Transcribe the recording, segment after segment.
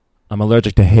I'm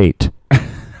allergic to hate.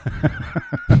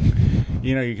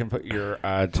 You can put your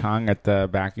tongue at the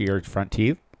back of your front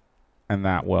teeth, and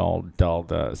that will dull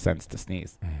the sense to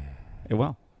sneeze. It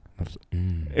will.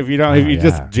 If you don't,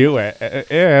 just do it.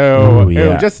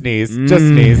 Ew, just sneeze, just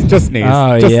sneeze, just sneeze.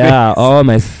 Oh, just yeah. sneeze. Oh,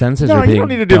 my senses are being you don't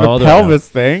need to do the pelvis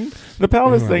thing. The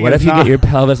pelvis thing What is if you not... get your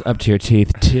pelvis up to your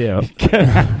teeth, too? Get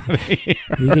out of here.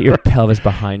 You get your pelvis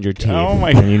behind your teeth,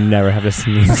 and you never have to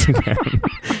sneeze again.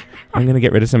 I'm going to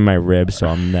get rid of some of my ribs so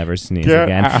I'll never sneeze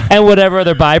again. And whatever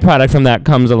other byproduct from that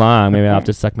comes along, maybe I'll have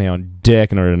to suck my own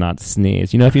dick in order to not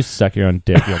sneeze. You know, if you suck your own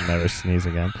dick, you'll never sneeze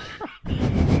again.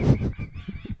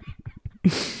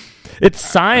 It's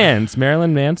science.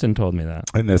 Marilyn Manson told me that.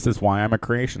 And this is why I'm a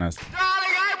creationist.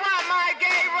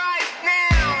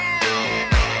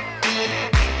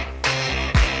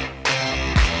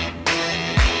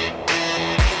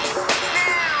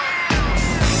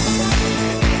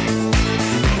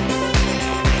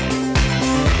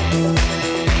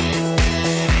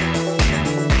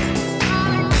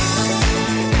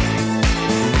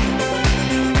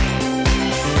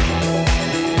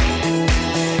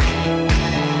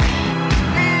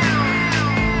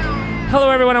 Hello,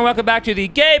 everyone, and welcome back to the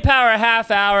Gay Power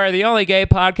Half Hour, the only gay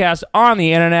podcast on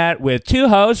the internet with two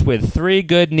hosts with three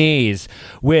good knees.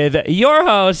 With your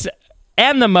hosts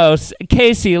and the most,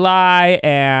 Casey Lai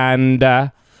and...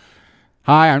 Hi,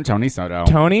 I'm Tony Soto.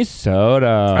 Tony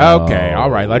Soto. Okay, all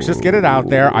right, let's just get it out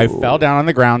there. I fell down on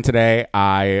the ground today.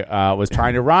 I was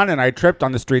trying to run, and I tripped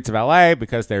on the streets of L.A.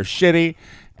 because they're shitty.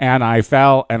 And I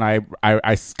fell, and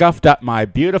I scuffed up my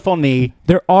beautiful knee.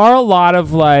 There are a lot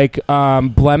of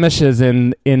blemishes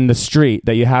in the street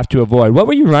that you have to avoid. What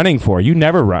were you running for? You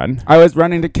never run. I was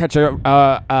running to catch a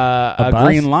bus?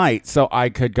 green light so I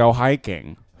could go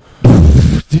hiking.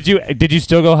 Did you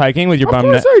still go hiking with your bum?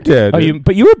 Of course I did. Oh,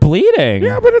 but you were bleeding.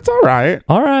 Yeah, but it's all right.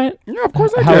 All right. Yeah, of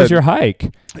course I did. How was your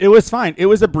hike? It was fine. It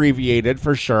was abbreviated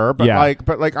for sure, but I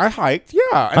hiked. Yeah,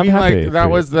 I'm happy that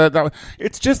was.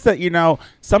 It's just that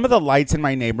some of the lights in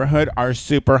my neighborhood are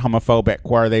super homophobic,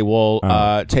 where they will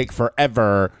take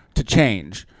forever to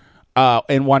change.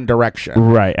 In one direction.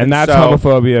 Right. And that's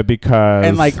homophobia because...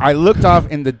 And I looked off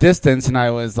in the distance and I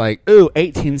was like, ooh,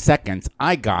 18 seconds.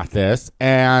 I got this.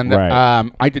 And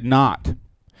I did not.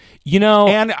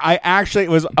 And I actually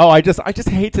I just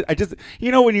hate to,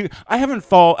 I haven't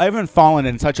fallen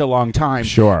in such a long time.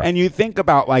 Sure. And you think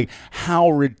about how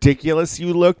ridiculous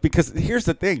you look, because here's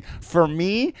the thing. For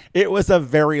me, it was a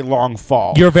very long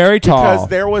fall. You're very tall. Because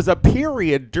there was a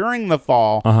period during the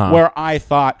fall where I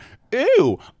thought,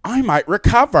 ooh, I might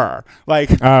recover.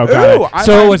 It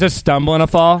was a stumble and a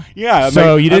fall? Yeah.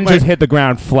 So you didn't just hit the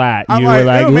ground flat. You were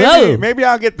like, whoa. Maybe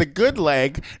I'll get the good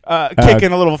leg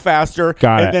kicking a little faster.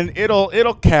 And then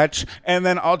it'll catch, and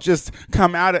then I'll just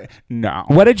come out of No.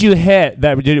 What did you hit?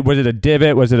 Was it a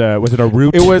divot? Was it a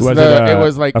root? It was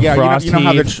frost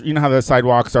you know how the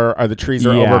sidewalks are the trees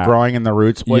are overgrowing and the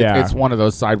roots. Well, it's one of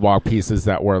those sidewalk pieces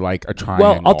that were like a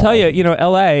triangle. Well, I'll tell you,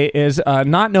 LA is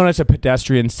not known as a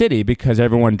pedestrian city because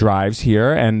everyone drives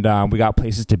here, and we got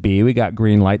places to be. We got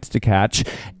green lights to catch,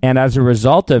 and as a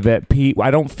result of it, Pete, I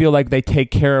don't feel like they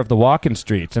take care of the walking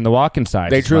streets and the walking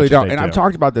sides. They truly don't. I've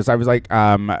talked about this. I was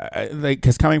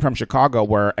because coming from Chicago,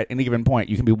 where at any given point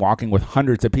you can be walking with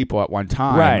hundreds of people at one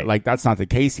time. Right. That's not the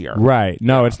case here. Right.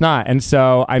 No, it's not. And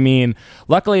so,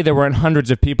 luckily there weren't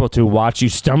hundreds of people to watch you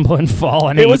stumble and fall.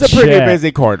 And it was a pretty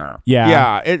busy corner. Yeah.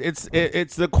 Yeah.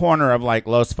 It's the corner of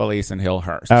Los Feliz and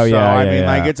Hillhurst. Oh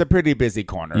yeah. So it's a pretty busy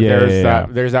corner.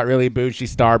 There's that really bougie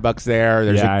Starbucks there.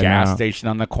 There's a gas station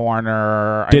on the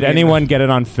corner. Did anyone get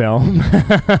it on film?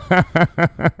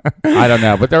 I don't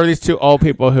know, but there were these two old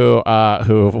people who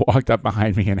walked up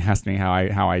behind me and asked me how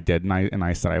I did, and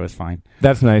I said I was fine.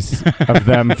 That's nice of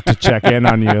them to check in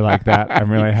on you like that.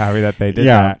 I'm really happy that they did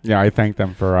that. Yeah, I thank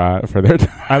them for their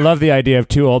time. I love the idea of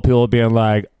two old people being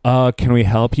like, can we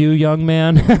help you, young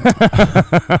man?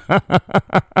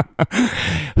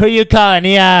 Who you calling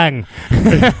young?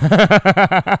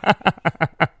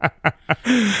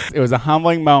 It was a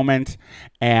humbling moment,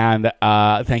 and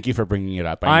thank you for bringing it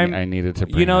up. I needed to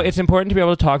bring it up. It's important to be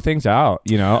able to talk things out,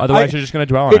 otherwise you're just going to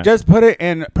dwell on it. Just put it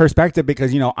in perspective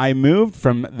because, I moved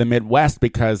from the Midwest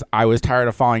because I was tired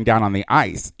of falling down on the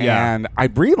ice. Yeah. And I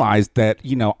realized that,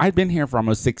 I've been here for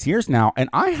almost 6 years now, and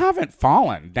I haven't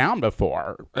fallen down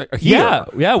before. Here.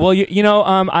 Yeah. Well,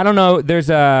 I don't know. There's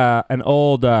an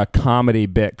old comedy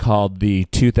bit called The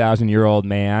 2,000-Year-Old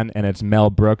Man, and it's Mel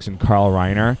Brooks and Carl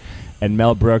Reiner. and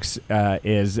Mel Brooks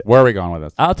is. Where are we going with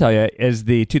this? I'll tell you, is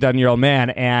the 2,000-year-old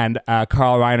man, and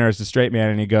Carl Reiner is the straight man,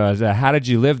 and he goes, "How did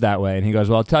you live that way?" And he goes,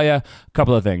 "Well, I'll tell you a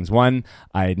couple of things. One,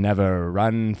 I never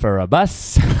run for a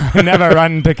bus. I never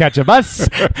run to catch a bus,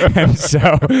 and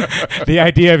so the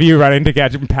idea of you running to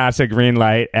catch pass a green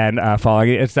light and falling,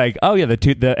 it's like, oh yeah,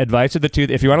 the advice of the two.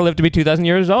 If you want to live to be 2,000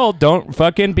 years old, don't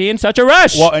fucking be in such a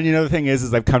rush." Well, and the thing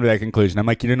is I've come to that conclusion. I'm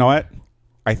like, you know what?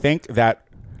 I think that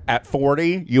at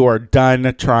 40, you are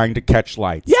done trying to catch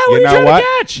lights. Yeah, what are you trying to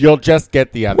catch? You'll just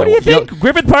get the other one. What do you think?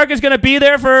 Griffith Park is going to be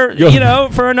there for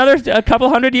for another couple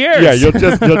hundred years. Yeah, you'll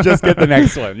just get the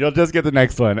next one. You'll just get the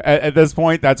next one. At this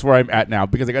point, that's where I'm at now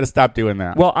because I got to stop doing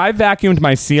that. Well, I vacuumed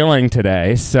my ceiling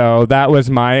today, so that was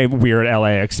my weird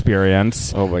LA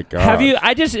experience. Oh my god! Have you?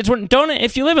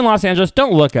 If you live in Los Angeles,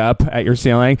 don't look up at your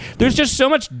ceiling. There's just so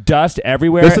much dust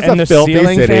everywhere. This is and a the filthy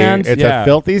ceiling city. fans. It's a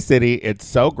filthy city. It's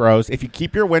so gross. If you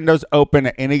keep your windows open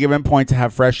at any given point to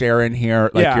have fresh air in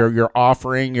here, you're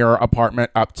offering your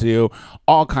apartment up to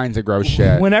all kinds of gross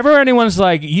shit. Whenever anyone's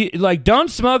like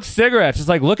don't smoke cigarettes, it's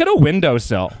like, look at a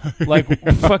windowsill. Like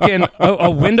fucking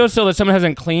a windowsill that someone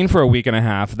hasn't cleaned for a week and a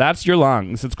half. That's your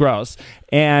lungs. It's gross.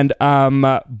 And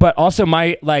but also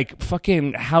my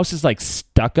fucking house is like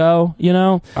stucco,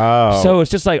 Oh. So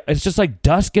it's just like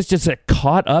dust gets just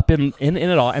caught up in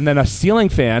it all, and then a ceiling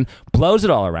fan blows it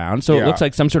all around, so it looks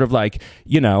like some sort of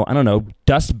I don't know,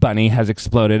 dust bunny has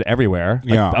exploded everywhere.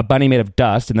 A bunny made of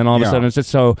dust, and then all of a sudden it's just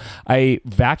so I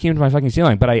vacuumed my fucking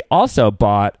ceiling. But I also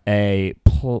bought a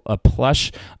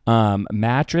plush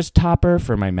mattress topper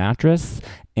for my mattress,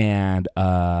 and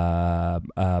a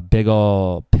big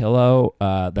ol' pillow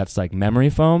that's like memory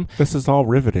foam. This is all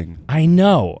riveting. I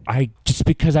know.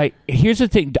 Here's the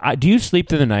thing. Do you sleep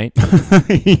through the night?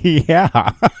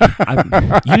 Yeah.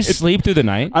 You sleep through the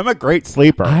night? I'm a great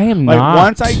sleeper. I am not.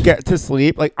 Once I get to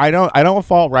sleep, I don't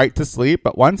fall right to sleep,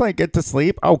 but once I get to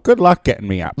sleep, good luck getting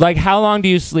me up. How long do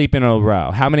you sleep in a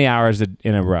row? How many hours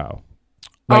in a row?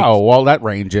 That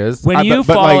ranges. When you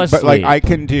fall asleep. But I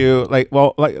can do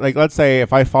let's say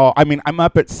if I fall, I'm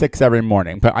up at 6 every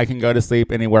morning, but I can go to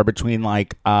sleep anywhere between 10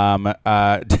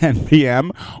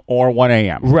 p.m. or 1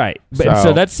 a.m. Right.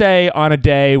 So let's say on a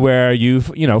day where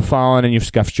you've fallen and you've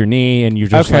scuffed your knee and you're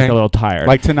just a little tired.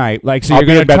 Like tonight. So you're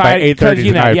going to try by 8:30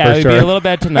 tonight. Yeah, it'll be a little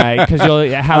bit tonight because you'll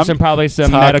have probably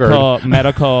some medical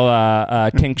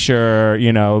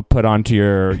tincture put onto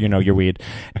your weed,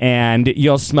 and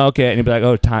you'll smoke it and you'll be like,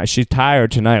 oh, she's tired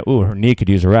tonight. Ooh, her knee could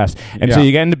use a rest. And so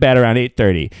you get into bed around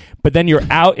 8:30. But then you're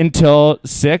out until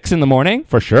 6 in the morning.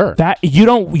 For sure. That you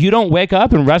don't wake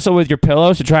up and wrestle with your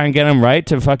pillows to try and get them right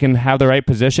to fucking have the right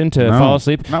position to fall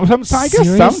asleep. No, I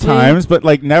guess sometimes, but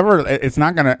never. It's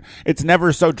not gonna. It's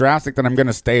never so drastic that I'm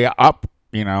gonna stay up.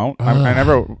 I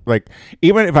never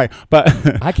even if but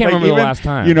I can't remember the last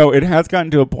time. It has gotten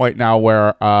to a point now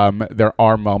where there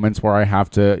are moments where I have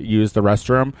to use the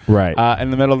restroom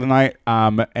in the middle of the night.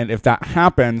 And if that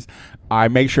happens, I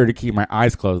make sure to keep my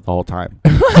eyes closed the whole time.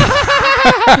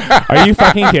 Are you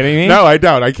fucking kidding me? No, I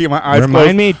don't. I keep my eyes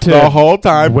closed the whole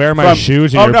time. Wear my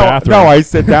shoes in your bathroom. No, I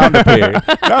sit down to pee.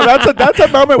 No, that's a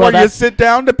moment where you sit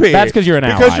down to pee. That's because you're an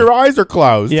ally. Because your eyes are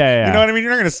closed. Yeah. You know what I mean?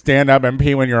 You're not going to stand up and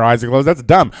pee when your eyes are closed. That's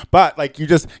dumb. But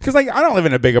because I don't live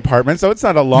in a big apartment, so it's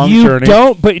not a long journey. You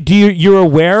don't. But you're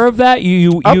aware of that?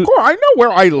 Of course, I know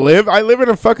where I live. I live in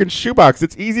a fucking shoebox.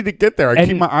 It's easy to get there. I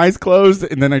keep my eyes closed,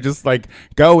 and then I just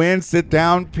go in, sit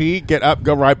down, pee, get up,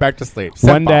 go right back to sleep.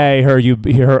 Simple. One day, her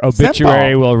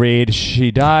obituary will read,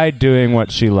 "She died doing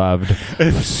what she loved,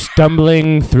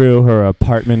 stumbling through her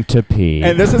apartment to pee."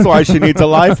 And this is why she needs a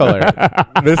life alert.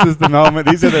 This is the moment.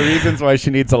 These are the reasons why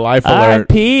she needs a life alert.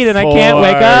 I peed and I can't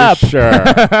wake up. Sure.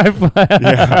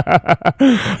 Yeah.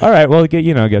 All right. Well, get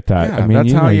that.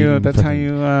 Yeah,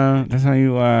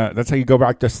 that's how you go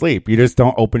back to sleep. You just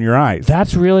don't open your eyes.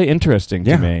 That's really interesting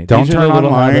to me. Don't turn on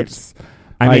lights.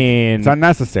 I mean, it's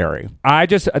unnecessary.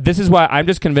 This is why I'm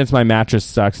just convinced my mattress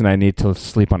sucks and I need to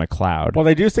sleep on a cloud. Well,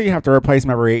 they do say you have to replace them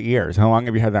every 8 years. How long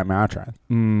have you had that mattress?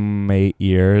 8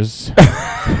 years. I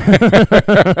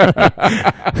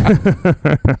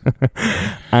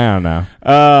don't know.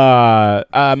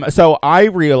 So I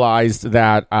realized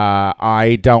that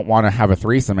I don't want to have a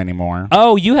threesome anymore.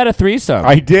 Oh, you had a threesome.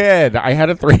 I did. I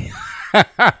had a threesome.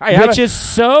 Which is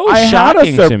so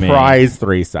shocking to me. I had a surprise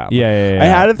threesome. Yeah. I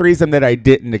had a threesome that I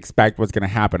didn't expect was going to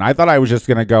happen. I thought I was just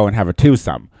going to go and have a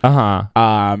twosome.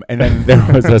 And then there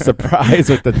was a surprise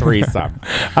with the threesome.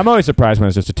 I'm always surprised when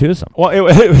it's just a twosome. Well,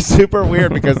 it was super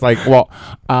weird because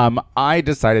I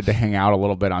decided to hang out a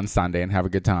little bit on Sunday and have a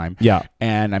good time. Yeah.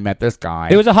 And I met this guy.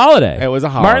 It was a holiday.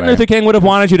 Martin Luther King would have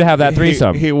wanted you to have that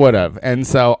threesome. He would have. And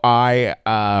so I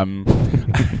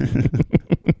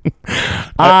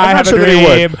I have a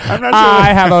dream.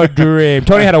 I have a dream.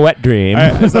 Tony had a wet dream.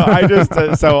 I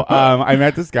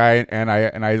met this guy and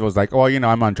I was like, well,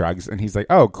 I'm on drugs, and he's like,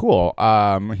 oh, cool.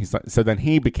 He's like, so then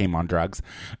he became on drugs,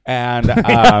 and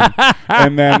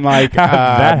and then like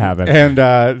that happened, and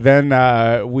then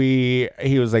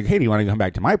he was like, hey, do you want to come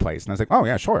back to my place? And I was like, oh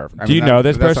yeah, sure. Do you know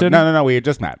this person? No, we had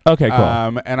just met. Okay,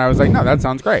 cool. And I was like, no, that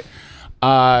sounds great.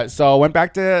 So I went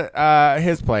back to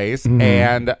his place,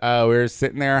 and we were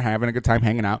sitting there having a good time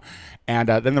hanging out, and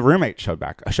then the roommate showed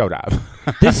up.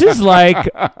 This is like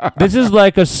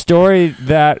a story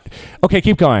that. Okay,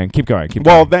 keep going.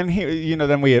 Well, then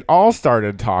then we had all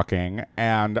started talking,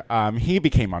 and he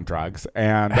became on drugs.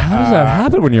 And how does that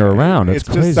happen when you're around? It's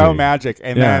crazy. Just so magic.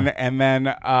 And then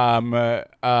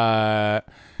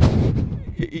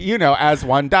as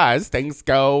one does, things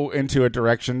go into a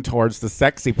direction towards the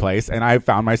sexy place, and I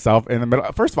found myself in the middle.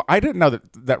 First of all, I didn't know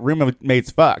that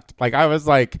roommates fucked. Like, I was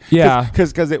like,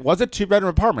 because it was a 2-bedroom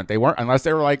apartment. They weren't, unless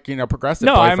they were like progressive.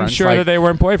 No, boyfriends. I'm sure that they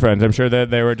weren't boyfriends. I'm sure that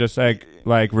they were just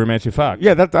like roommates who fucked.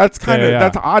 Yeah, that's kind of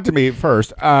that's odd to me at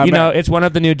first. It's one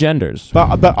of the new genders.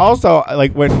 But also,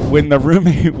 like when the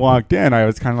roommate walked in, I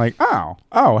was kind of like, oh,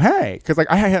 hey, because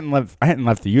like I hadn't left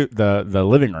the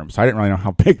living room, so I didn't really know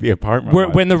how big the apartment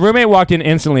was. When the roommate walked in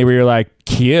instantly, where you're like,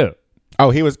 cute.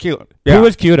 Oh, he was cute. Yeah. Who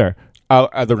was cuter? Oh,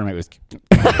 the roommate was cute.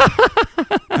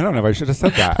 I don't know if I should have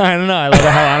said that. I don't know. I love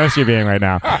how honest you're being right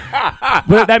now.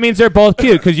 But that means they're both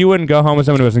cute, because you wouldn't go home with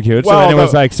someone who wasn't cute. So then it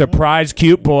was like surprise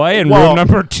cute boy in room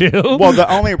number 2. Well,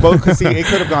 because see, it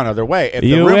could have gone either way. If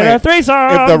you win a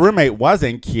threesome. If the roommate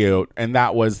wasn't cute and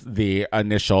that was the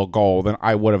initial goal, then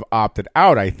I would have opted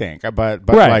out, I think. But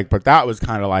that was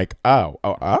kind of like, oh.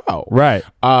 Right.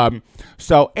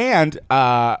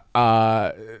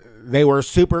 They were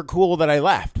super cool that I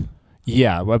left.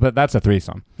 Yeah, but that's a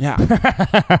threesome. Yeah.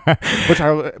 But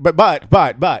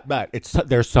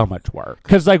there's so much work.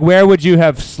 Because where would you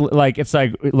have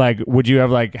would you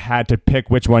have had to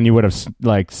pick which one you would have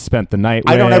spent the night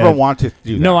with? I don't ever want to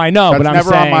do that. No, I know, that's but I'm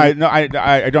never saying on my. No,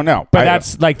 I don't know. But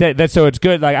that's that. So it's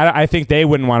good. I think they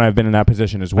wouldn't want to have been in that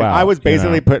position as well. I was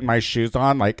basically putting my shoes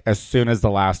on as soon as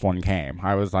the last one came.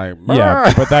 I was like,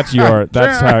 yeah, but that's your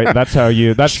that's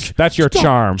your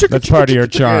charm. That's part of your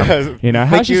charm.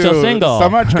 How's she still single? So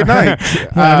much. Good night.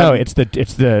 No, it's the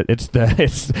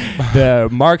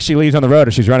mark she leaves on the road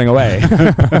as she's running away.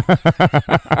 But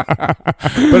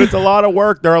it's a lot of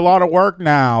work. They're a lot of work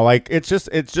now. It's just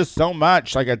so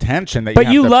much attention that. But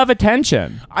you love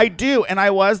attention. I do, and I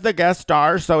was the guest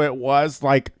star, so it was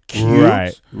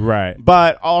cute. Right.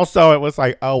 But also, it was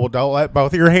oh, well, don't let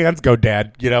both of your hands go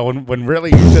dead. When really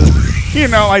you just.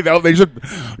 I know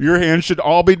your hands should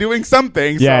all be doing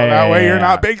something, so that way you're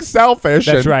not being selfish.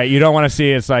 That's right. You don't want to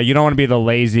see you don't want to be a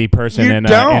lazy person in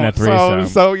a threesome.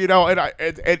 So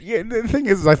the thing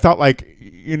is, I felt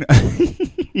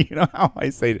how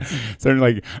I say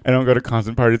something I don't go to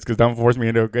constant parties because don't force me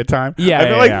into a good time.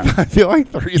 I feel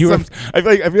like threesomes.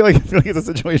 I feel like it's a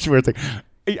situation where it's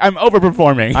I'm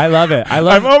overperforming. I love it.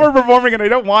 I'm overperforming, and I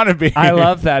don't want to be. I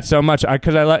love that so much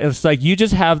because it's you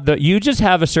just have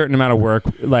a certain amount of work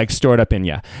stored up in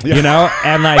you, and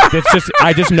it's just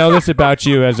I just know this about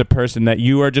you as a person that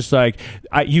you are just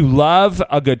you love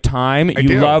a good time,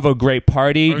 love a great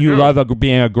party, you love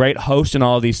being a great host and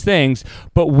all of these things,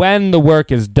 but when the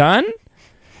work is done.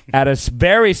 At a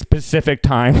very specific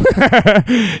time,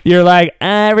 you're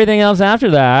everything else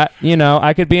after that.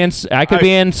 I could be in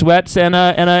sweats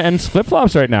and flip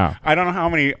flops right now. I don't know how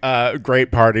many great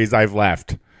parties I've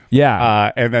left.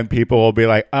 Yeah, and then people will be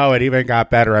like, "Oh, it even got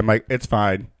better." I'm like, "It's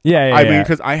fine." Yeah. I mean,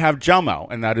 because I have JOMO,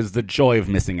 and that is the joy of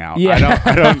missing out. Yeah.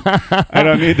 I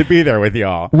don't need to be there with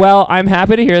y'all. Well, I'm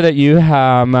happy to hear that you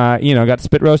got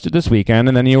spit roasted this weekend,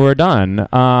 and then you were done.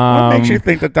 What makes you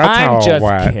think that's how it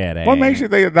went? I'm just kidding. What makes you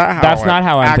think that's not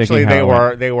how I'm thinking?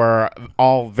 Actually, they were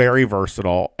all very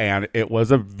versatile, and it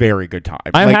was a very good time.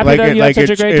 I'm happy that you had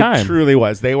such a great time. It truly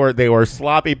was. They were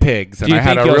sloppy pigs, and I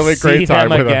had a really great Do time you think you'll see them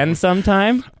with again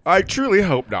sometime? I truly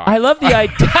hope not. I love the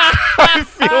idea. I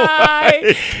feel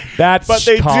that's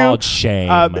called shame.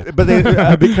 But they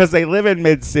because they live in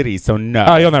mid city, so no.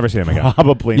 Oh, you'll never see them again.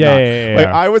 Probably not.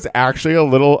 Yeah. I was actually a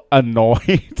little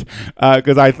annoyed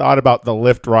because I thought about the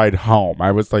Lyft ride home.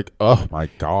 I was like, oh my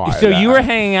god. So you were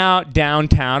hanging out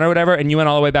downtown or whatever, and you went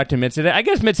all the way back to mid city. I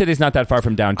guess mid city's not that far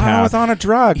from downtown. I was on a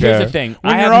drug. Here's the thing.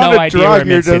 I have no idea where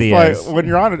mid city is. When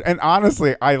you're on it, and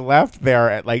honestly, I left there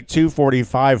at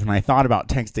 2:45, and I thought about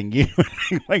texting you,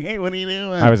 hey, what are you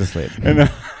doing? I was asleep.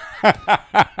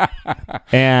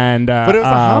 And, but it was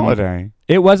a holiday.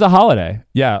 It was a holiday.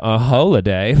 Yeah, a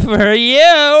holiday for you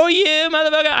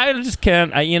motherfucker. I just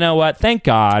can't. You know what? Thank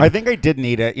God. I think I did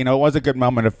need it. It was a good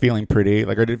moment of feeling pretty.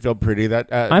 Like I did feel pretty that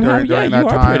during that you time.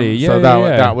 Are pretty. Yeah, so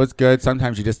yeah. that was good.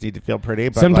 Sometimes you just need to feel pretty.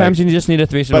 But sometimes you just need a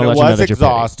threesome. But to it let you know was that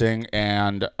exhausting,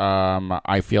 and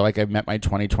I feel like I've met my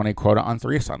 2020 quota on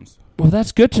threesomes. Well,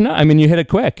 that's good to know. I mean, you hit it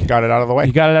quick. Got it out of the way.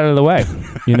 You got it out of the way.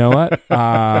 You know what?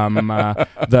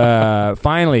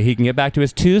 Finally, he can get back to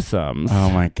his twosomes.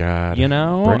 Oh my God! Bring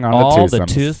on all the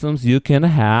twosomes you can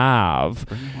have.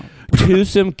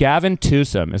 Twosome, Gavin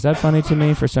Twosome. Is that funny to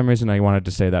me? For some reason, I wanted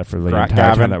to say that for the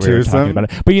entire time that we were talking about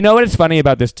it. But you know what is funny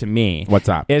about this to me? What's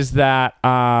up? Is that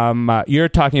you're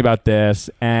talking about this,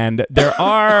 and there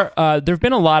have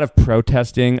been a lot of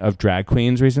protesting of drag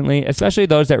queens recently, especially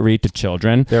those that read to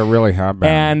children. There really have been.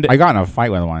 And I got in a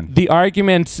fight with one. The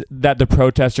arguments that the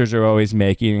protesters are always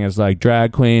making is like,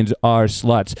 drag queens are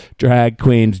sluts, drag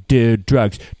queens do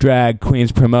drugs, drag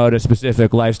queens promote a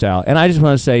specific lifestyle. And I just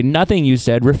want to say, nothing you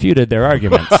said refuted their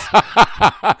arguments.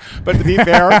 But to be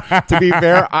fair,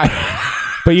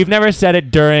 but you've never said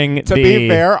it during. To be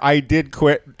fair, I did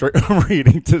quit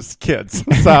reading to kids,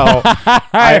 so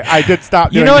I did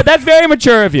stop. You know what? That's very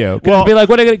mature of you. Well, be like,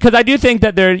 what? Because I do think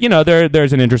that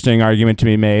there's an interesting argument to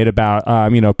be made about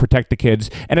protect the kids,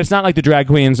 and it's not like the drag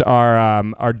queens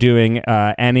are doing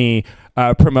any.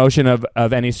 Promotion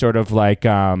of any sort of like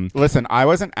Listen, I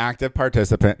was an active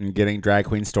participant in getting Drag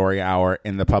Queen Story Hour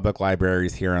in the public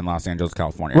libraries here in Los Angeles,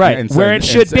 California. Right, where it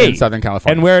should be. In Southern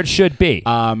California. And where it should be.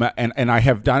 And I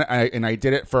have done it, and I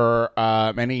did it for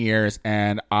many years,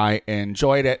 and I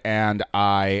enjoyed it, and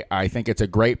I think it's a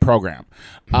great program.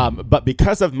 But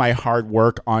because of my hard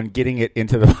work on getting it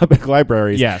into the public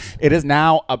libraries, yes, it is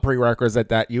now a prerequisite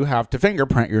that you have to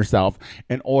fingerprint yourself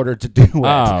in order to do it.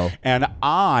 Oh. And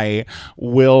I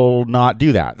will not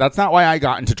do that. That's not why I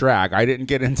got into drag. I didn't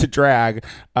get into drag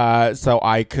so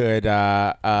I could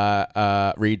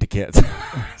read to kids.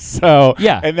 So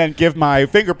yeah, and then give my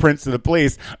fingerprints to the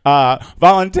police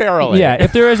voluntarily. Yeah,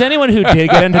 if there was anyone who did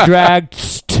get into drag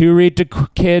to read to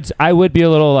kids, I would be a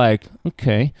little like,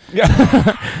 okay.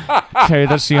 Yeah. Okay,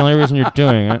 that's the only reason you're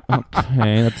doing it.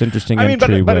 Okay, that's interesting. I mean, but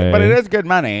it is good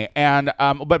money, and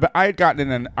but I had gotten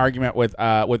in an argument with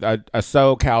a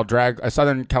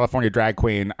Southern California drag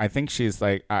queen. I think she's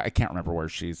like I can't remember where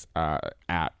she's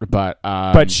at,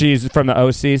 but she's from the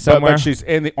OC somewhere. But she's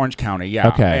in the Orange County, yeah.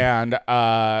 Okay, and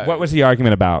what was the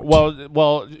argument about?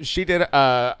 Well, she did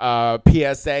a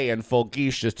PSA in full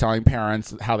geesh, just telling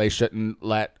parents how they shouldn't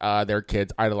let their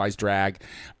kids idolize drag.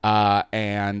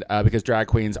 And because drag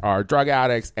queens are drug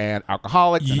addicts and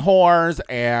alcoholics and whores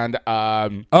and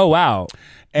oh wow.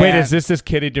 Wait, is this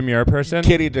Kitty Demure person?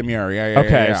 Kitty Demure, yeah.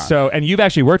 Okay, yeah. So, and you've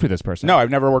actually worked with this person? No, I've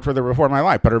never worked with her before in my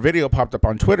life, but her video popped up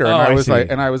on Twitter, and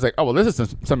I was like, oh well, this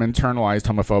is some internalized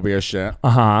homophobia shit.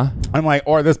 I'm like,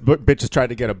 or this bitch just tried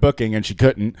to get a booking and she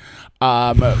couldn't.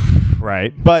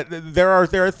 Right. But there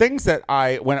are things that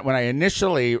when I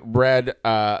initially read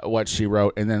what she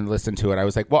wrote and then listened to it, I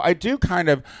was like, well, I do kind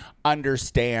of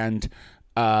understand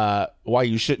why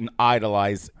you shouldn't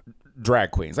idolize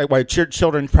drag queens, like why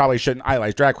children probably shouldn't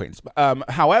idolize drag queens.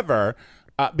 However,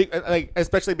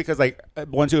 especially because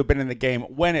ones who have been in the game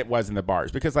when it was in the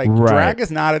bars, because drag is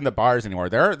not in the bars anymore.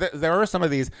 There are some of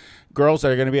these girls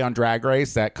that are going to be on Drag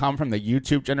Race that come from the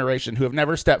YouTube generation who have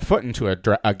never stepped foot into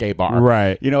a gay bar.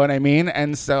 Right. You know what I mean?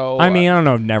 And so I don't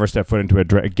know, never stepped foot into a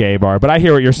gay bar, but I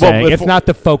hear what you're saying. It's not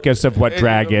the focus of what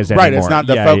drag is anymore. Right, it's not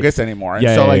the focus anymore. And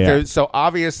so so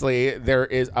obviously there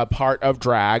is a part of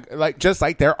drag, just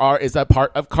like there is a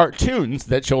part of cartoons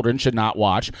that children should not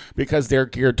watch because they're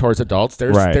geared towards adults.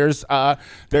 There's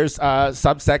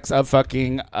subsects of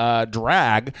fucking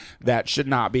drag that should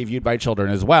not be viewed by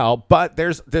children as well. But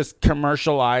there's this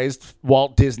commercialized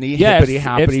Walt Disney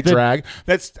hippity-happity drag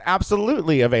that's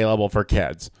absolutely available for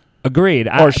kids. Agreed.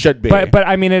 Or should be. But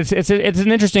I mean, it's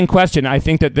an interesting question. I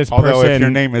think that this Although person... if your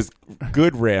name is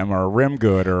Good Rim or Rim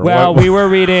Good or... Well, we were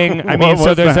reading... I mean,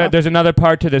 so there's another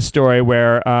part to this story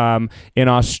where in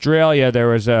Australia there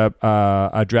was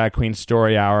a drag queen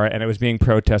story hour, and it was being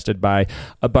protested by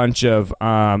a bunch of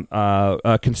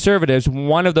conservatives.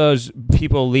 One of those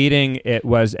people leading it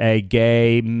was a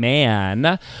gay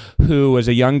man who was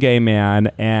a young gay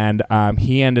man, and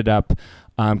he ended up...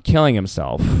 killing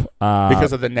himself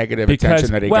because of the negative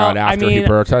attention that he got after he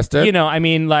protested.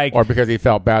 Or because he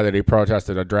felt bad that he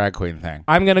protested a drag queen thing.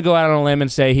 I'm going to go out on a limb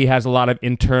and say he has a lot of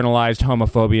internalized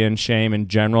homophobia and shame in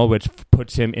general, which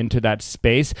puts him into that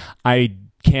space. I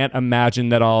can't imagine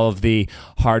that all of the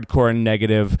hardcore and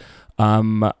negative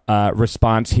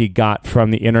response he got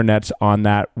from the internets on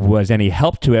that was any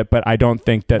help to it, but I don't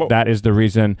think that is the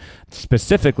reason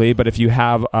specifically. But if you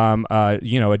have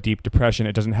a deep depression,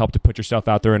 it doesn't help to put yourself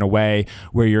out there in a way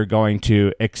where you're going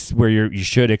to you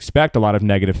should expect a lot of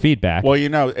negative feedback. Well,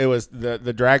 it was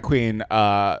the drag queen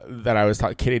that I was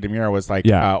talking, Kitty Demure, was like,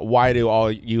 why do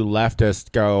all you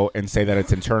leftists go and say that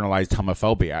it's internalized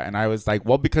homophobia? And I was like,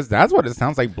 well, because that's what it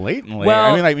sounds like blatantly.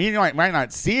 Well, I mean, like, you might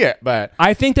not see it, but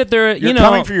I think that you're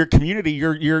coming for your community.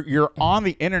 You're on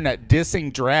the internet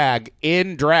dissing drag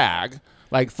in drag.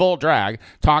 Like full drag,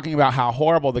 talking about how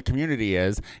horrible the community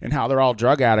is and how they're all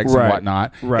drug addicts and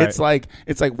whatnot. Right. It's like,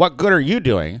 what good are you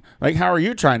doing? Like, how are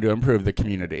you trying to improve the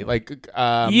community? Like,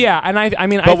 and I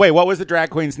mean, but wait, what was the drag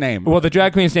queen's name? Well, the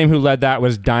drag queen's name who led that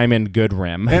was Diamond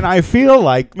Goodrim. And I feel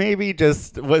like maybe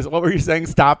what were you saying?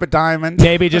 Stop at Diamond.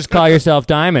 Maybe just call yourself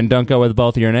Diamond. Don't go with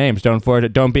both of your names. Don't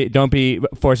be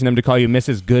forcing them to call you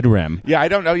Mrs. Goodrim. Yeah, I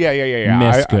don't know. Yeah.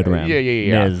 Miss Goodrim.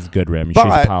 Yeah. Ms. Goodrim.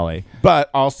 She's Polly. But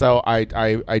also,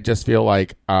 I just feel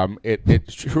like it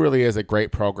truly is a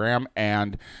great program,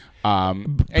 and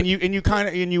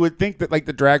you would think that like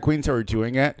the drag queens who are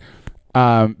doing it,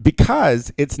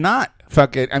 because it's not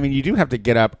fucking. I mean, you do have to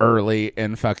get up early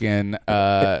and fucking do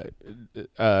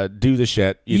the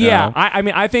shit. You know?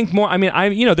 I think more. I mean,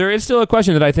 there is still a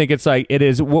question that I think it's like it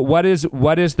is. What is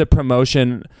the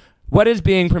promotion? What is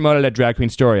being promoted at Drag Queen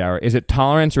Story Hour? Is it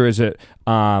tolerance or is it,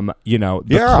 the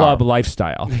club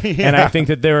lifestyle? Yeah. And I think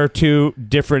that there are two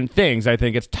different things. I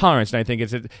think it's tolerance, and I think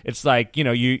it's like,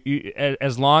 you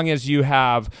as long as you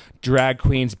have drag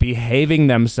queens behaving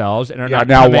themselves and are not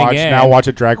coming in. Now watch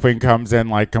a drag queen comes in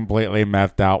like completely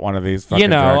methed out one of these fucking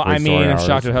drag queen story I'm hours.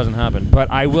 shocked it hasn't happened. But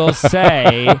I will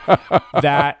say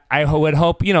that I would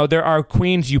hope, there are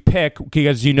queens you pick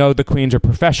because the queens are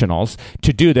professionals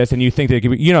to do this, and you think they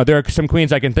could be, there are some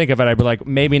queens I can think of, and I'd be like,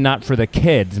 maybe not for the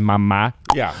kids, mama.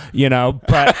 Yeah.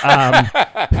 But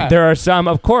there are some,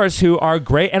 of course, who are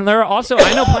great, and there are also,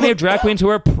 I know plenty of drag queens who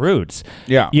are prudes.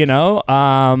 Yeah.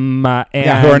 And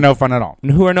who are no fun at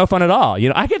all.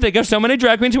 I can think of so many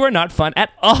drag queens who are not fun at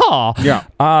all. Yeah.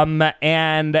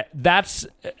 And that's...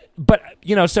 But,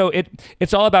 so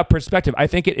it's all about perspective. I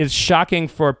think it is shocking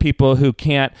for people who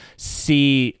can't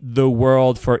see the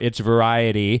world for its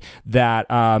variety that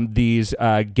these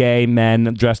gay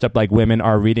men dressed up like women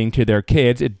are reading to their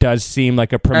kids. It does seem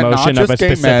like a promotion of a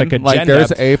specific agenda. Like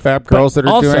there's AFAB girls that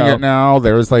are doing it now.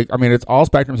 There's it's all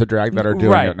spectrums of drag that are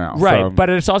doing it now. Right. So. But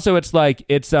it is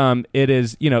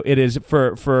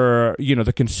for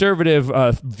the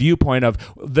conservative viewpoint of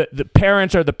the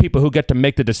parents are the people who get to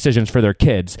make the decisions for their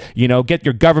kids. Get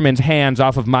your government's hands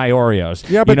off of my Oreos.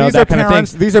 Yeah, but these are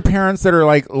parents. These are parents that are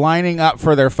like lining up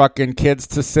for their fucking kids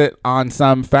to sit on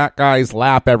some fat guy's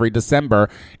lap every December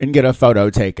and get a photo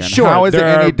taken. Sure, how is it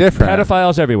any different?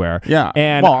 Pedophiles everywhere. Yeah,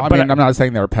 I'm not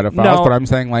saying they're pedophiles, but I'm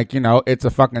saying it's a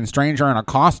fucking stranger in a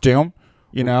costume.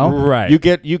 Right? You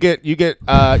get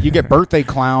birthday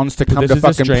clowns to come to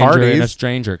fucking parties in a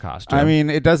stranger costume. I mean,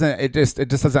 it just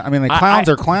doesn't. I mean, clowns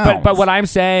are clowns. But what I'm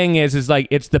saying is like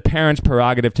it's the parents'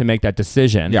 prerogative to make that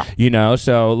decision. Yeah.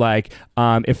 So like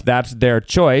if that's their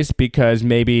choice because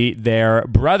maybe their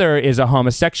brother is a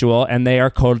homosexual and they are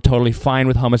totally fine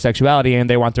with homosexuality and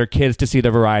they want their kids to see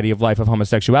the variety of life of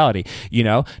homosexuality.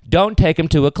 Don't take them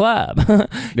to a club.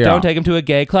 Don't take them to a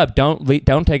gay club. Don't take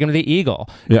them to the Eagle.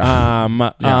 Yeah.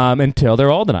 Until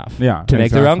they're old enough to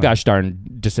make their own gosh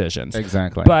darn decisions.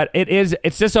 Exactly. But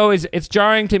it's just always, it's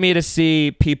jarring to me to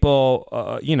see people,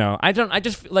 I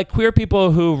just like queer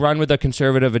people who run with a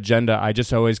conservative agenda. I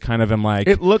just always kind of am like,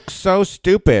 it looks so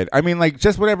stupid. I mean, like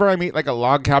just whenever I meet like a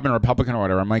log cabin Republican or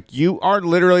whatever, I'm like, you are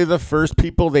literally the first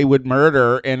people they would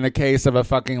murder in the case of a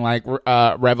fucking like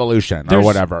revolution or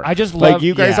whatever. I just love, like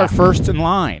you guys are first in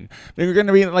line. They're going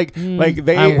to be like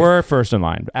we're first in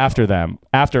line after them,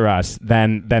 after us.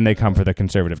 Then they come for the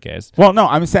conservative gays. Well, no,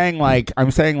 I'm saying like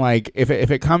if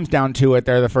it comes down to it,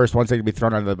 they're the first ones that can be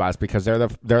thrown under the bus because they're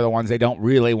the ones they don't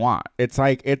really want. It's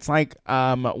like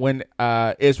when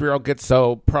Israel gets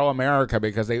so pro America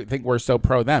because they think we're so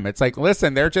pro them. It's like,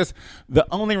 listen, they're just the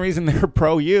only reason they're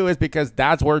pro you is because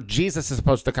that's where Jesus is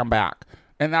supposed to come back,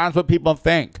 and that's what people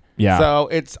think. Yeah. So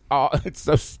it's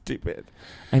so stupid.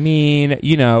 I mean,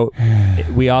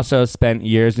 we also spent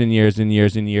years and years and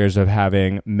years and years of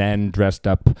having men dressed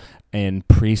up in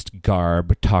priest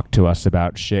garb talk to us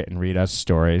about shit and read us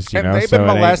stories. And they've been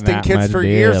molesting kids for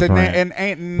years, and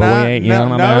ain't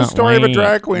no story of a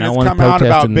drag queen has come out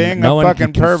about being a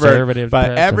fucking pervert.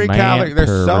 But every Catholic,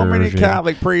 there's so many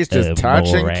Catholic priests just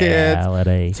touching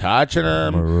kids, touching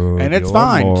them, and it's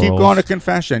fine. Keep going to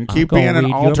confession. Keep being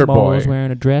an altar boy. I was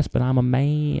wearing a dress, but I'm a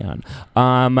man.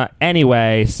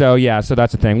 Anyway, so that's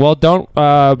the thing. Well,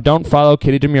 don't follow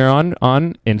Kitty Demure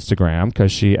on Instagram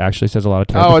because she actually says a lot of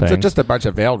terrible things. It's just a bunch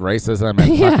of veiled racism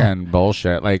and fucking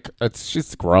bullshit. Like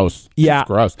she's gross. She's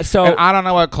gross. So and I don't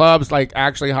know what clubs like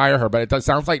actually hire her, but it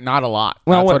sounds like not a lot.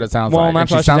 Well, that's what it sounds like. And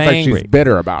she sounds like she's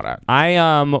bitter about it. I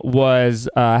was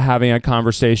having a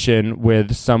conversation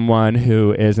with someone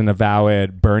who is an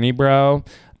avowed Bernie bro.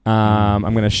 I'm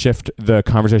going to shift the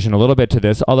conversation a little bit to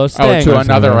this, although to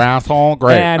another asshole.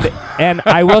 Great. And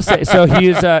I will say, so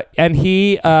he's I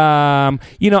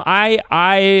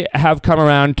have come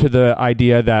around to the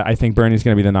idea that I think Bernie's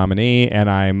going to be the nominee, and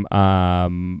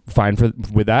I'm fine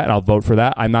with that, and I'll vote for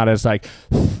that. I'm not as like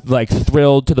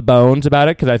thrilled to the bones about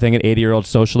it because I think an 80-year-old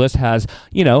socialist has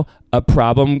a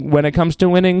problem when it comes to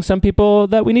winning some people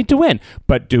that we need to win.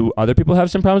 But do other people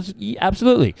have some problems?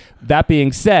 Absolutely. That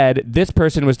being said, this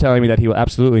person was telling me that he will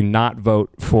absolutely not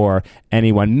vote for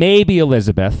anyone. Maybe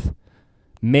Elizabeth,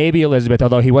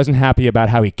 although he wasn't happy about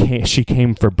how she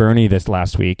came for Bernie this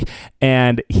last week.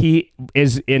 And he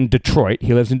is in Detroit.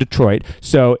 He lives in Detroit.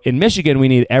 So in Michigan, we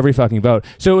need every fucking vote.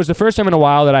 So it was the first time in a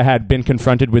while that I had been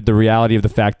confronted with the reality of the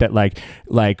fact that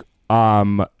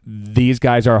these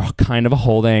guys are kind of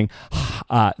holding.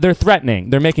 They're threatening.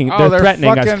 They're threatening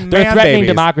us. They're threatening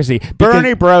democracy.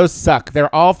 Bernie bros suck.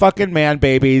 They're all fucking man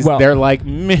babies. Well, they're like,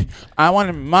 I want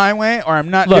it my way, or I'm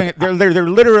not doing it. They're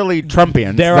literally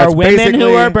Trumpians. There are women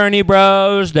who are Bernie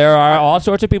bros. There are all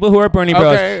sorts of people who are Bernie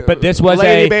bros. Okay, but this was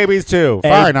lady babies too.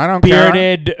 Fine, I don't care.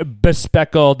 Bearded,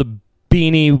 bespectacled,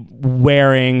 beanie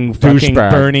wearing fucking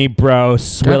Bernie bro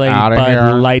swilling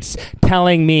Bud Lights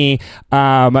telling me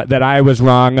that I was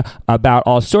wrong about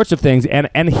all sorts of things. And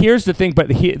here's the thing, but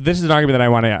this is an argument that I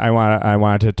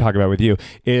wanted to talk about with you,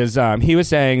 is he was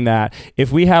saying that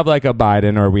if we have like a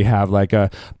Biden or we have like a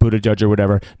Buttigieg or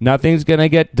whatever, nothing's going to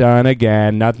get done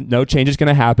again. No change is going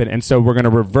to happen. And so we're going to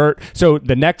revert.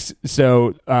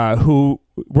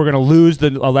 We're going to lose the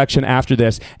election after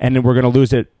this, and then we're going to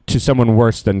lose it to someone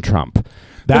worse than Trump.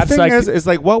 The thing is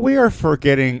what we are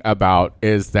forgetting about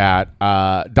is that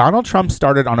Donald Trump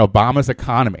started on Obama's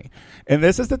economy. And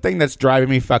this is the thing that's driving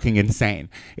me fucking insane.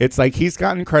 It's like he's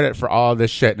gotten credit for all of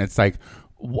this shit, and it's like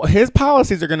his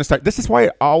policies are going to start. This is why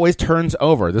it always turns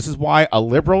over. This is why a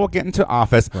liberal will get into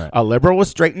office. Right. A liberal will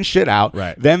straighten shit out.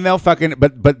 Right. Then they'll fucking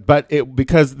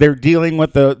because they're dealing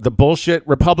with the bullshit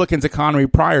Republicans' economy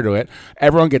prior to it.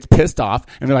 Everyone gets pissed off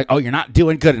and they're like, "Oh, you're not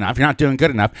doing good enough. You're not doing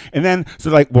good enough." And then so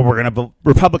they're like, "Well, we're going to be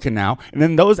Republican now." And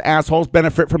then those assholes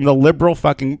benefit from the liberal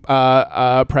fucking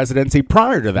presidency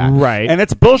prior to that. Right. And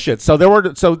it's bullshit. So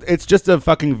it's just a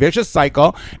fucking vicious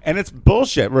cycle, and it's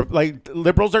bullshit. Like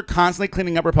liberals are constantly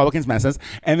cleaning up Republicans' messes,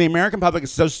 and the American public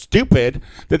is so stupid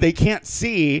that they can't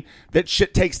see that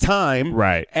shit takes time,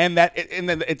 right? And that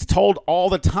it's told all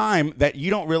the time that you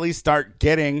don't really start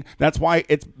getting. That's why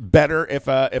it's better if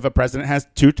a president has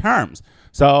 2 terms.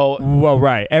 So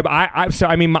right. I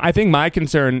think my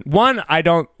concern.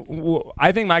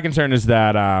 I think my concern is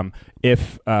that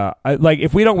if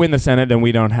we don't win the Senate, then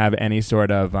we don't have any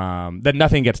sort of then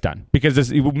nothing gets done,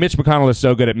 because Mitch McConnell is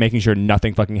so good at making sure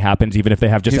nothing fucking happens, even if they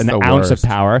have just an ounce of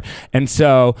power. And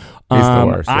so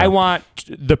I want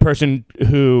the person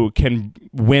who can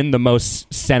win the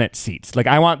most Senate seats. Like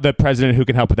I want the president who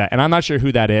can help with that, and I'm not sure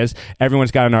who that is.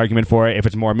 Everyone's got an argument for it. If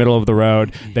it's more middle of the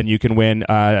road, then you can win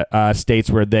states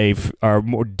where they are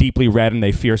more deeply red and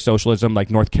they fear socialism,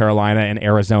 like North Carolina and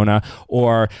Arizona.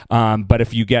 Or but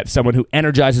if you get someone who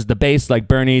energizes the base like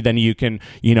Bernie, then you can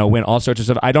win all sorts of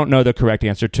stuff. I don't know the correct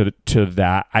answer to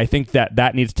that. I think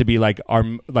that needs to be like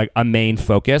a main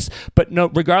focus. But no,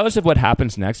 regardless of what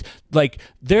happens next, like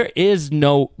there is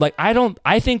no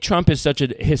I think Trump is such a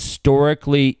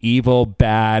historically evil,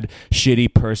 bad,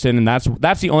 shitty person, and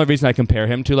that's the only reason I compare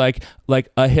him to like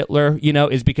a Hitler,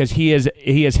 is because he is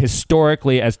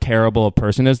historically as terrible a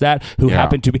person as that, who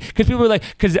happened to be, because people were like,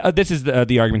 because this is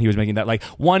the argument he was making, that like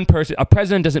one person, a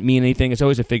president doesn't mean anything, it's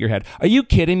always a figurehead. Are you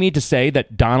kidding me to say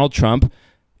that Donald Trump,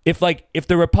 if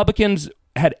the Republicans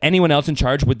had anyone else in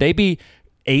charge, would they be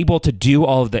able to do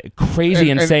all of the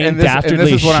crazy, insane,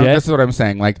 dastardly shit? This is what I'm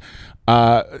saying. Like,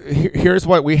 here's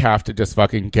what we have to just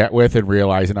fucking get with and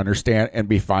realize and understand and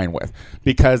be fine with,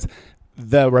 because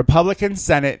The Republican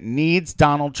Senate needs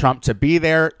Donald Trump to be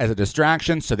there as a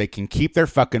distraction so they can keep their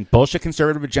fucking bullshit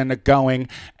conservative agenda going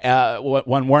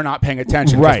when we're not paying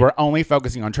attention because we're only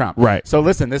focusing on Trump. Right. So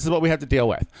listen, this is what we have to deal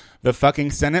with. The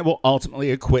fucking Senate will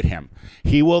ultimately acquit him.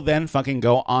 He will then fucking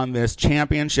go on this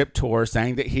championship tour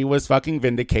saying that he was fucking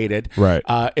vindicated. Right.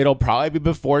 It'll probably be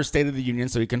before State of the Union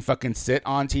so he can fucking sit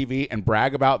on TV and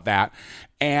brag about that.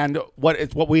 And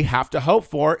what we have to hope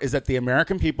for is that the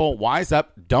American people wise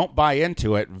up, don't buy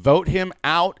into it, vote him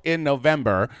out in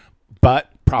November,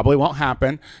 but probably won't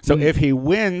happen. So if he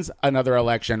wins another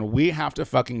election, we have to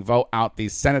fucking vote out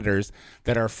these senators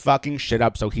that are fucking shit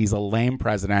up so he's a lame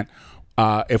president.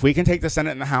 If we can take the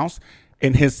Senate and the House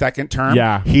in his second term,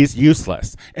 he's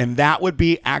useless. And that would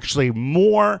be actually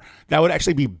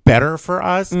be better for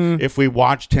us if we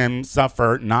watched him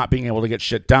suffer not being able to get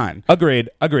shit done. Agreed.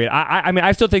 I mean,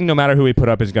 I still think no matter who we put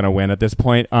up is going to win at this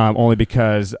point, only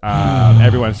because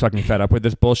everyone's fucking fed up with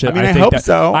this bullshit. I mean, I hope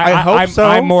so.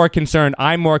 I'm more concerned.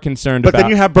 But then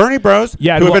you have Bernie bros, who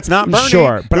if it's not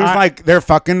Bernie, but who's like their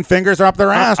fucking fingers are up their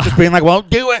ass, just being like, well,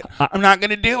 do it. I'm not going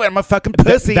to do it. I'm a fucking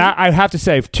pussy. That I have to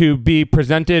say, to be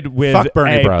presented with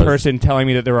person telling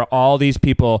me that there are all these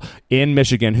people in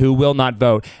Michigan who will not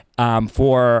vote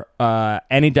for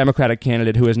any Democratic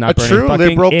candidate who is not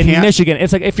Bernie fucking in Michigan.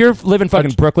 It's like if you're living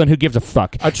fucking Brooklyn, who gives a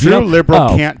fuck? A true liberal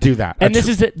can't do that. And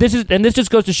this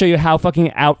just goes to show you how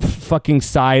fucking out fucking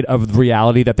side of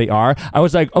reality that they are. I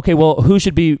was like, okay, well, who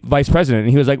should be vice president?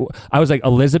 And he was like, I was like,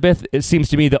 Elizabeth. It seems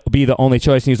to me to be the only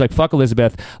choice. And he was like, fuck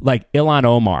Elizabeth, like Ilhan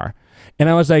Omar. And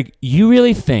I was like, you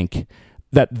really think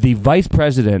that the vice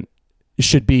president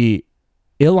should be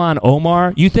Ilhan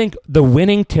Omar? You think the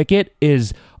winning ticket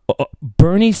is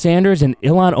Bernie Sanders and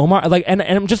Ilhan Omar? Like, and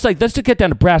I'm just like, let's just get down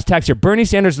to brass tacks here. Bernie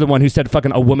Sanders is the one who said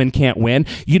fucking a woman can't win.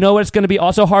 You know what? It's going to be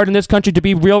also hard in this country, to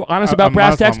be real honest about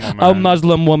brass tacks. A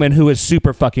Muslim woman who is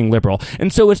super fucking liberal.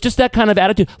 And so it's just that kind of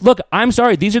attitude. Look, I'm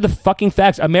sorry. These are the fucking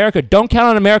facts. America, don't count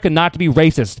on America not to be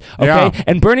racist. Okay. Yeah.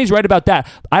 And Bernie's right about that.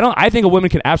 I think a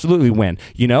woman can absolutely win,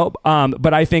 you know?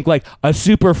 But I think like a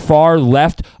super far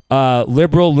left,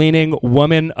 liberal leaning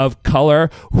woman of color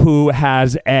who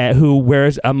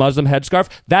wears a Muslim headscarf,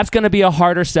 that's going to be a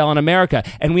harder sell in America.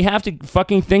 And we have to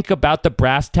fucking think about the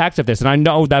brass tacks of this. And I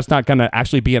know that's not going to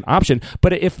actually be an option,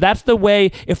 but if that's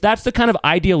the kind of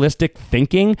idealistic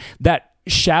thinking that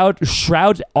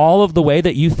shrouds all of the way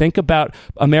that you think about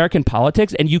American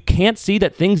politics, and you can't see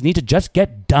that things need to just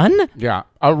get done. Yeah.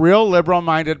 A real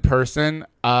liberal-minded person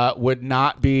would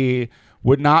not be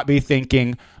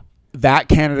thinking that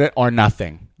candidate or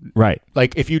nothing. Right.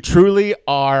 Like, if you truly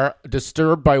are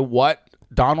disturbed by what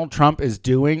Donald Trump is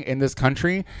doing in this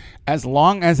country, as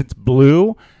long as it's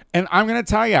blue, and I'm going to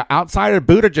tell you, outside of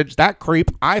Buttigieg, that creep,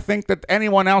 I think that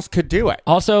anyone else could do it.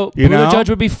 Also, Buttigieg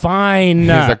would be fine. He's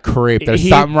a creep. There's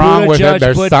something wrong with him.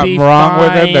 There's something wrong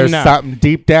with him. There's something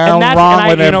deep down wrong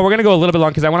with him. You know, we're going to go a little bit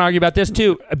long because I want to argue about this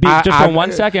too. Just for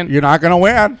 1 second. You're not going to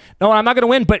win. No, I'm not going to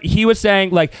win. But he was saying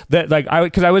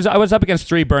because I was up against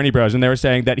 3 Bernie bros, and they were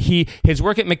saying that his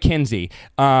work at McKinsey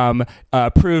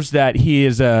proves that he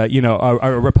is a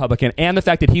Republican, and the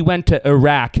fact that he went to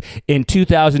Iraq in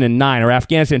 2009 or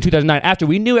Afghanistan in 2009 after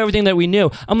we knew everything that we knew.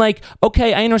 I'm like,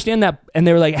 okay, I understand that. And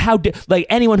they were like, like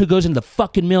anyone who goes into the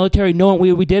fucking military knowing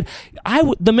what we did.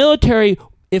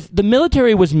 If the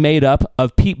military was made up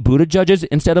of Pete Buttigieg's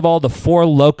instead of all the 4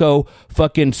 loco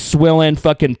fucking swilling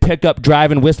fucking pickup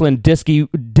driving whistling Dixie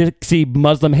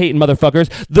Muslim hating motherfuckers,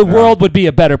 the world would be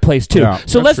a better place too. Yeah,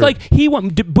 so let's true.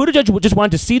 Buttigieg just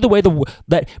wanted to see the way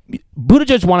that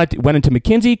Buttigieg went into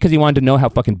McKinsey because he wanted to know how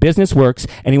fucking business works,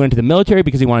 and he went into the military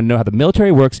because he wanted to know how the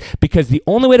military works, because the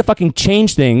only way to fucking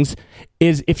change things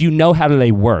is if you know how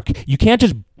they work. You can't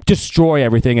just destroy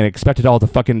everything and expect it all to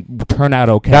fucking turn out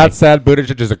okay. That said,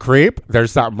 Buttigieg is a creep.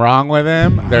 There's something wrong with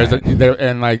him. There's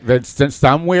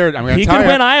some weird. I'm going to tell you, he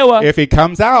could win Iowa if he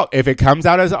comes out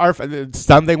as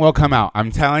something will come out.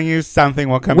 I'm telling you, something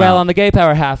will come out. Well, on the Gay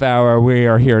Power Half Hour, we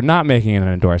are here not making an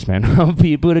endorsement of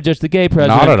Pete Buttigieg, the gay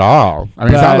president. Not at all. I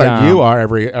mean, it sounds like you are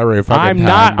every fucking I'm time.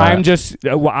 Not. I'm just.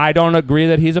 I don't agree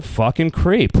that he's a fucking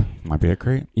creep. Might be a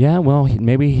creep. Yeah. Well,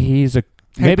 maybe he's a.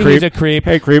 Maybe he's a creep.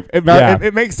 Hey, creep.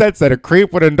 It makes sense that a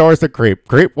creep would endorse a creep.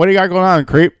 Creep, what do you got going on,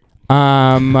 creep?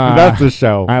 That's the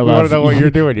show. I want to know what you're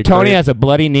doing. Tony has a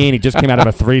bloody knee, and he just came out of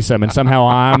a threesome, and somehow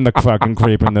I'm the fucking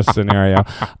creep in this scenario.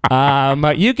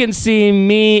 You can see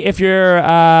me if you're.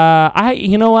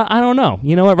 You know what? I don't know.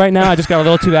 You know what? Right now, I just got a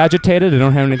little too agitated. I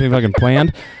don't have anything fucking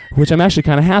planned, which I'm actually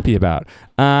kind of happy about.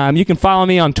 You can follow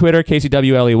me on Twitter,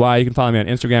 KCWLEY. You can follow me on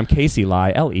Instagram,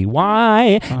 KCLY,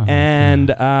 LEY. And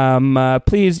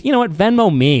please, you know what?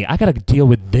 Venmo me. I got to deal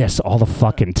with this all the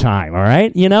fucking time, all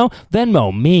right? You know?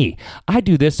 Venmo me. I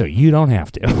do this so you don't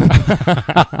have to.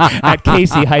 At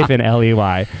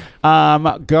KC-LEY.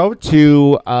 Go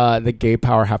to the Gay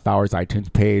Power Half Hours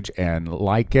iTunes page and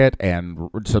like it and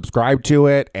subscribe to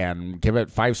it and give it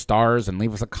 5 stars and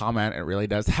leave us a comment. It really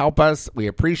does help us. We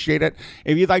appreciate it.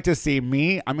 If you'd like to see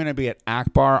me, I'm going to be at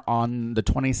Akbar on the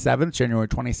 27th, January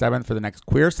 27th for the next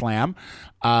Queer Slam.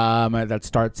 That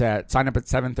starts at, sign up at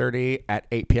 7:30, at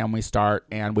 8 p.m. we start,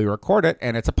 and we record it,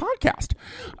 and it's a podcast.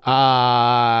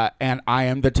 And I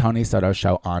am the Tony Soto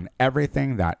Show on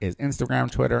everything that is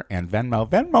Instagram, Twitter, and Venmo.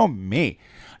 Venmo me.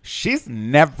 She's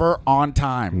never on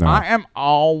time. No. I am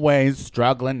always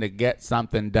struggling to get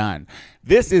something done.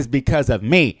 This is because of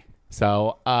me.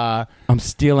 So I'm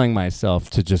steeling myself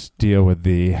to just deal with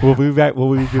the Will we be back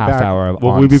hour of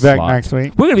Will we be back next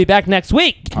week? We're going to be back next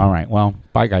week. All right. Well,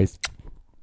 bye, guys.